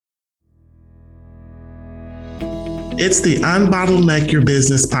It's the Unbottleneck Your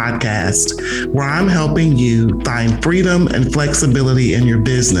Business podcast, where I'm helping you find freedom and flexibility in your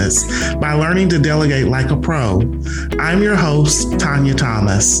business by learning to delegate like a pro. I'm your host, Tanya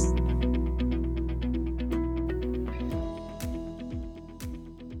Thomas.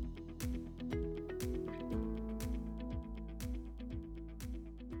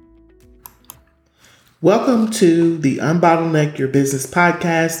 Welcome to the Unbottleneck Your Business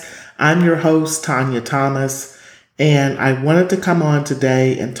podcast. I'm your host, Tanya Thomas, and I wanted to come on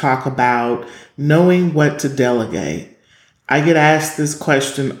today and talk about knowing what to delegate. I get asked this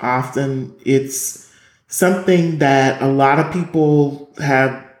question often. It's something that a lot of people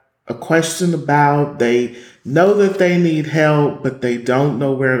have a question about. They know that they need help, but they don't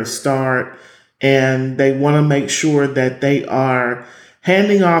know where to start, and they want to make sure that they are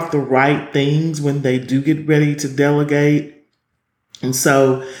handing off the right things when they do get ready to delegate. And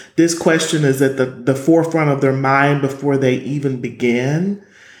so this question is at the forefront of their mind before they even begin.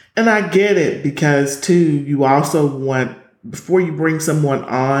 And I get it because too, you also want, before you bring someone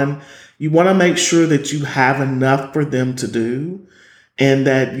on, you want to make sure that you have enough for them to do and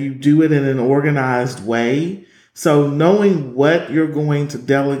that you do it in an organized way. So knowing what you're going to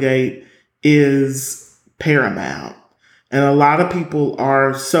delegate is paramount. And a lot of people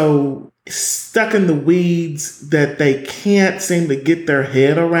are so stuck in the weeds that they can't seem to get their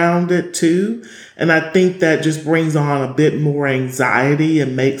head around it too. And I think that just brings on a bit more anxiety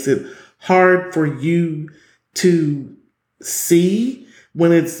and makes it hard for you to see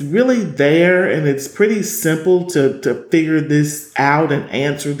when it's really there. And it's pretty simple to figure this out and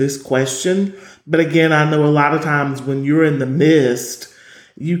answer this question. But again, I know a lot of times when you're in the midst,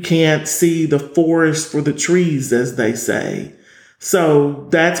 you can't see the forest for the trees, as they say. So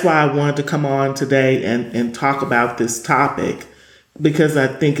that's why I wanted to come on today and talk about this topic, because I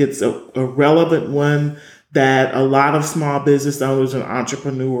think it's a relevant one that a lot of small business owners and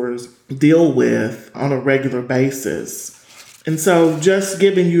entrepreneurs deal with on a regular basis. And so just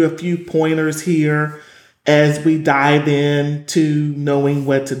giving you a few pointers here as we dive into knowing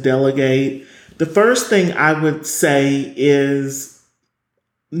what to delegate. The first thing I would say is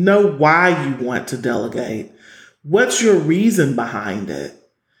know why you want to delegate. What's your reason behind it?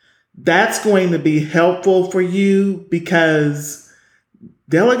 That's going to be helpful for you because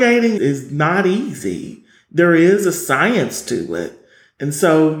delegating is not easy. There is a science to it. And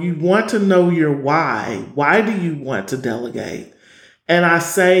so you want to know your why. Why do you want to delegate? And I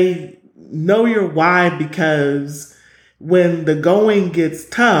say know your why because when the going gets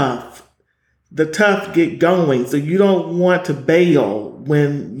tough, the tough get going. So you don't want to bail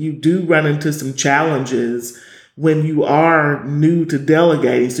when you do run into some challenges when you are new to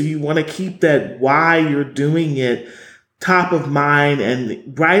delegating. So you want to keep that why you're doing it top of mind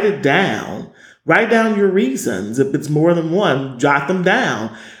and write it down. Write down your reasons. If it's more than one, jot them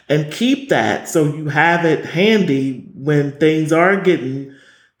down and keep that so you have it handy when things are getting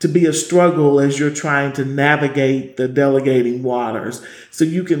to be a struggle as you're trying to navigate the delegating waters. So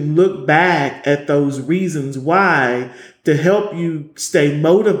you can look back at those reasons why to help you stay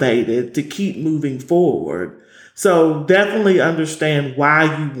motivated to keep moving forward. So definitely understand why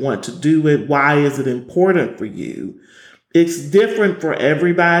you want to do it. Why is it important for you? It's different for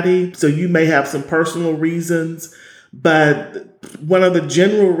everybody. So you may have some personal reasons, but one of the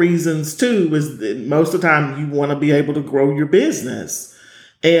general reasons too is that most of the time you want to be able to grow your business.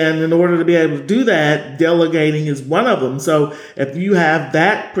 And in order to be able to do that, delegating is one of them. So if you have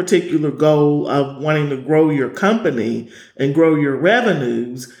that particular goal of wanting to grow your company and grow your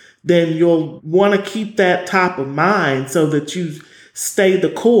revenues, then you'll want to keep that top of mind so that you stay the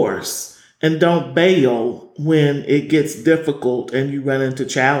course and don't bail when it gets difficult and you run into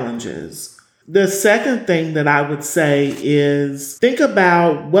challenges. The second thing that I would say is think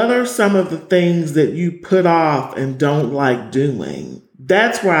about what are some of the things that you put off and don't like doing.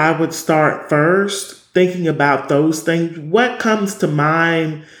 That's where I would start first, thinking about those things. What comes to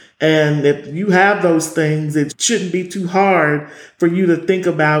mind? And if you have those things, it shouldn't be too hard for you to think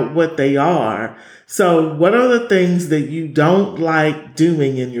about what they are. So what are the things that you don't like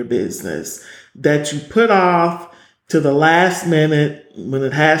doing in your business that you put off to the last minute when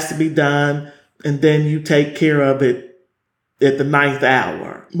it has to be done, and then you take care of it at the 9th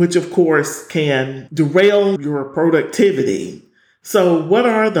hour, which of course can derail your productivity. So what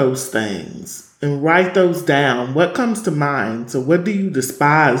are those things? And write those down. What comes to mind? So what do you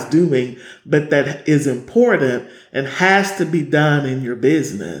despise doing, but that is important and has to be done in your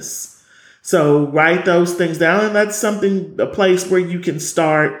business? So write those things down. And that's a place where you can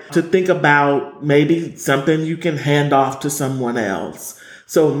start to think about maybe something you can hand off to someone else.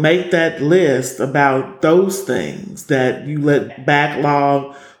 So make that list about those things that you let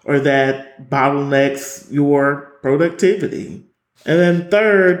backlog or that bottlenecks your productivity. And then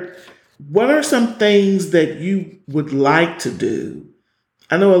third, what are some things that you would like to do?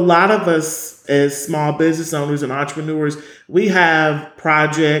 I know a lot of us as small business owners and entrepreneurs, we have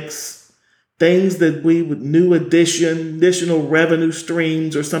projects, things that we would additional revenue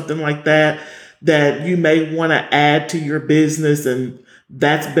streams or something like that, that you may want to add to your business. And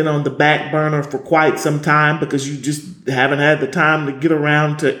that's been on the back burner for quite some time because you just haven't had the time to get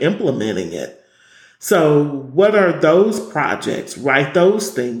around to implementing it. So what are those projects? Write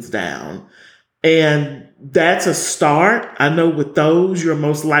those things down. And that's a start. I know with those, you're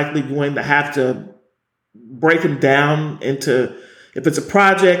most likely going to have to break them down into, if it's a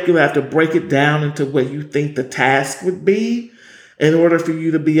project, you'll have to break it down into what you think the task would be in order for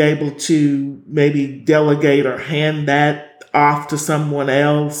you to be able to maybe delegate or hand that off to someone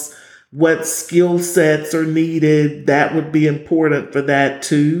else. What skill sets are needed, that would be important for that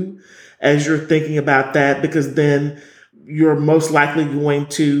too, as you're thinking about that, because then you're most likely going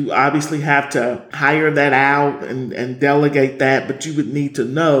to obviously have to hire that out and delegate that, but you would need to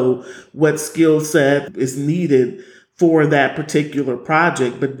know what skill set is needed for that particular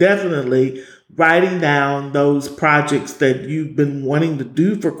project. But definitely writing down those projects that you've been wanting to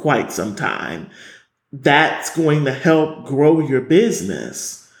do for quite some time, that's going to help grow your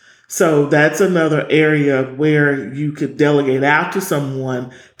business. So that's another area where you could delegate out to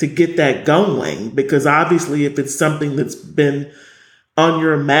someone to get that going. Because obviously, if it's something that's been on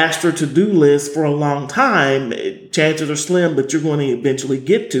your master to-do list for a long time, chances are slim that you're going to eventually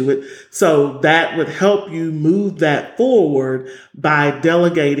get to it. So that would help you move that forward by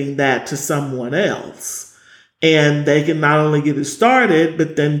delegating that to someone else. And they can not only get it started,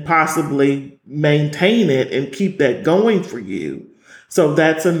 but then possibly maintain it and keep that going for you. So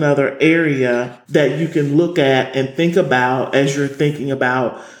that's another area that you can look at and think about as you're thinking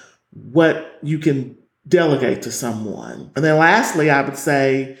about what you can delegate to someone. And then lastly, I would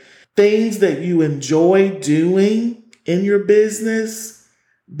say things that you enjoy doing in your business,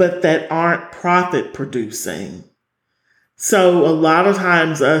 but that aren't profit producing. So a lot of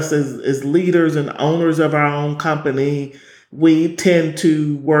times us as leaders and owners of our own company, we tend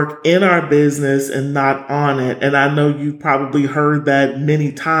to work in our business and not on it. And I know you've probably heard that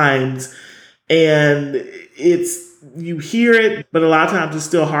many times, and you hear it, but a lot of times it's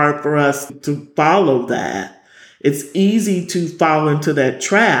still hard for us to follow that. It's easy to fall into that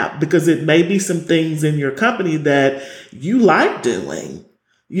trap because it may be some things in your company that you like doing.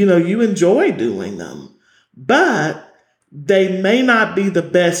 You enjoy doing them, but they may not be the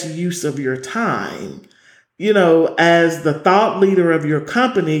best use of your time. As the thought leader of your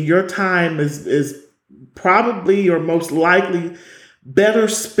company, your time is probably or most likely better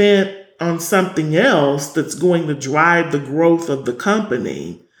spent on something else that's going to drive the growth of the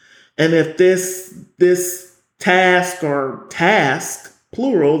company. And if this task or task,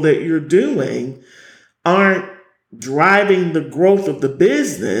 plural, that you're doing aren't driving the growth of the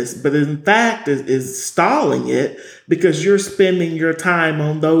business, but in fact is stalling it because you're spending your time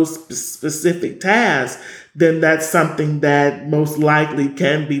on those specific tasks, then that's something that most likely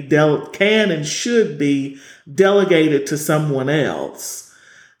can and should be delegated to someone else.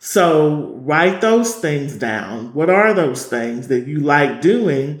 So write those things down. What are those things that you like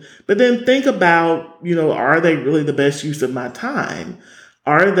doing? But then think about, are they really the best use of my time?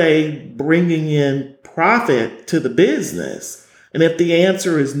 Are they bringing in profit to the business? And if the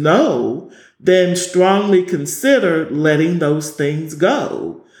answer is no, then strongly consider letting those things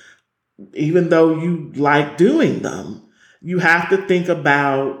go. Even though you like doing them, you have to think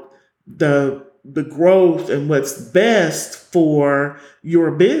about the growth and what's best for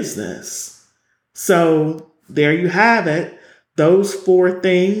your business. So there you have it. Those 4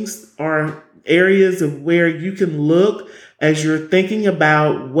 things are areas of where you can look as you're thinking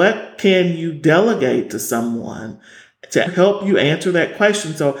about what can you delegate to someone to help you answer that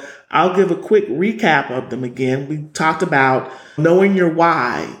question. So I'll give a quick recap of them again. We talked about knowing your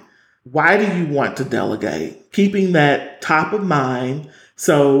why. Why do you want to delegate? Keeping that top of mind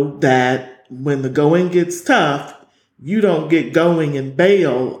so that when the going gets tough, you don't get going and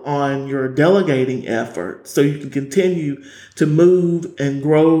bail on your delegating effort so you can continue to move and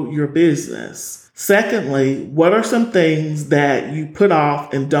grow your business. Secondly, what are some things that you put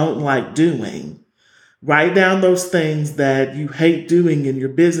off and don't like doing? Write down those things that you hate doing in your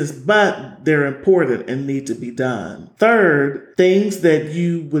business, but they're important and need to be done. Third, things that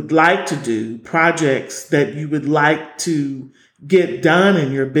you would like to do, projects that you would like to get done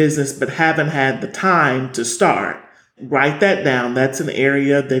in your business, but haven't had the time to start. write that down. That's an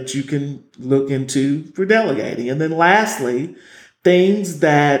area that you can look into for delegating. And then lastly, things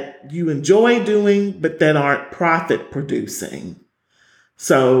that you enjoy doing, but that aren't profit producing.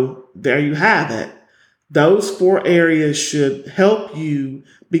 So there you have it. Those 4 areas should help you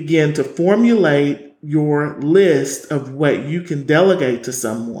begin to formulate your list of what you can delegate to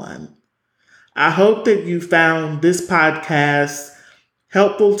someone. I hope that you found this podcast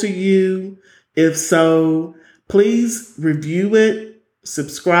helpful to you. If so, please review it,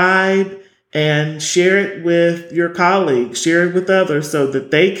 subscribe, and share it with your colleagues, share it with others so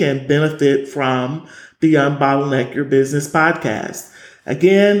that they can benefit from the Unbottleneck Your Business podcast.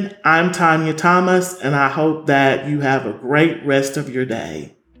 Again, I'm Tanya Thomas, and I hope that you have a great rest of your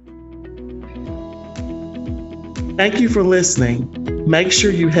day. Thank you for listening. Make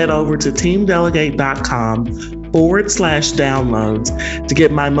sure you head over to teamdelegate.com/downloads to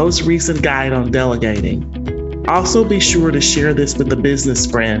get my most recent guide on delegating. Also, be sure to share this with a business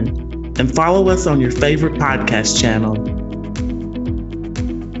friend and follow us on your favorite podcast channel.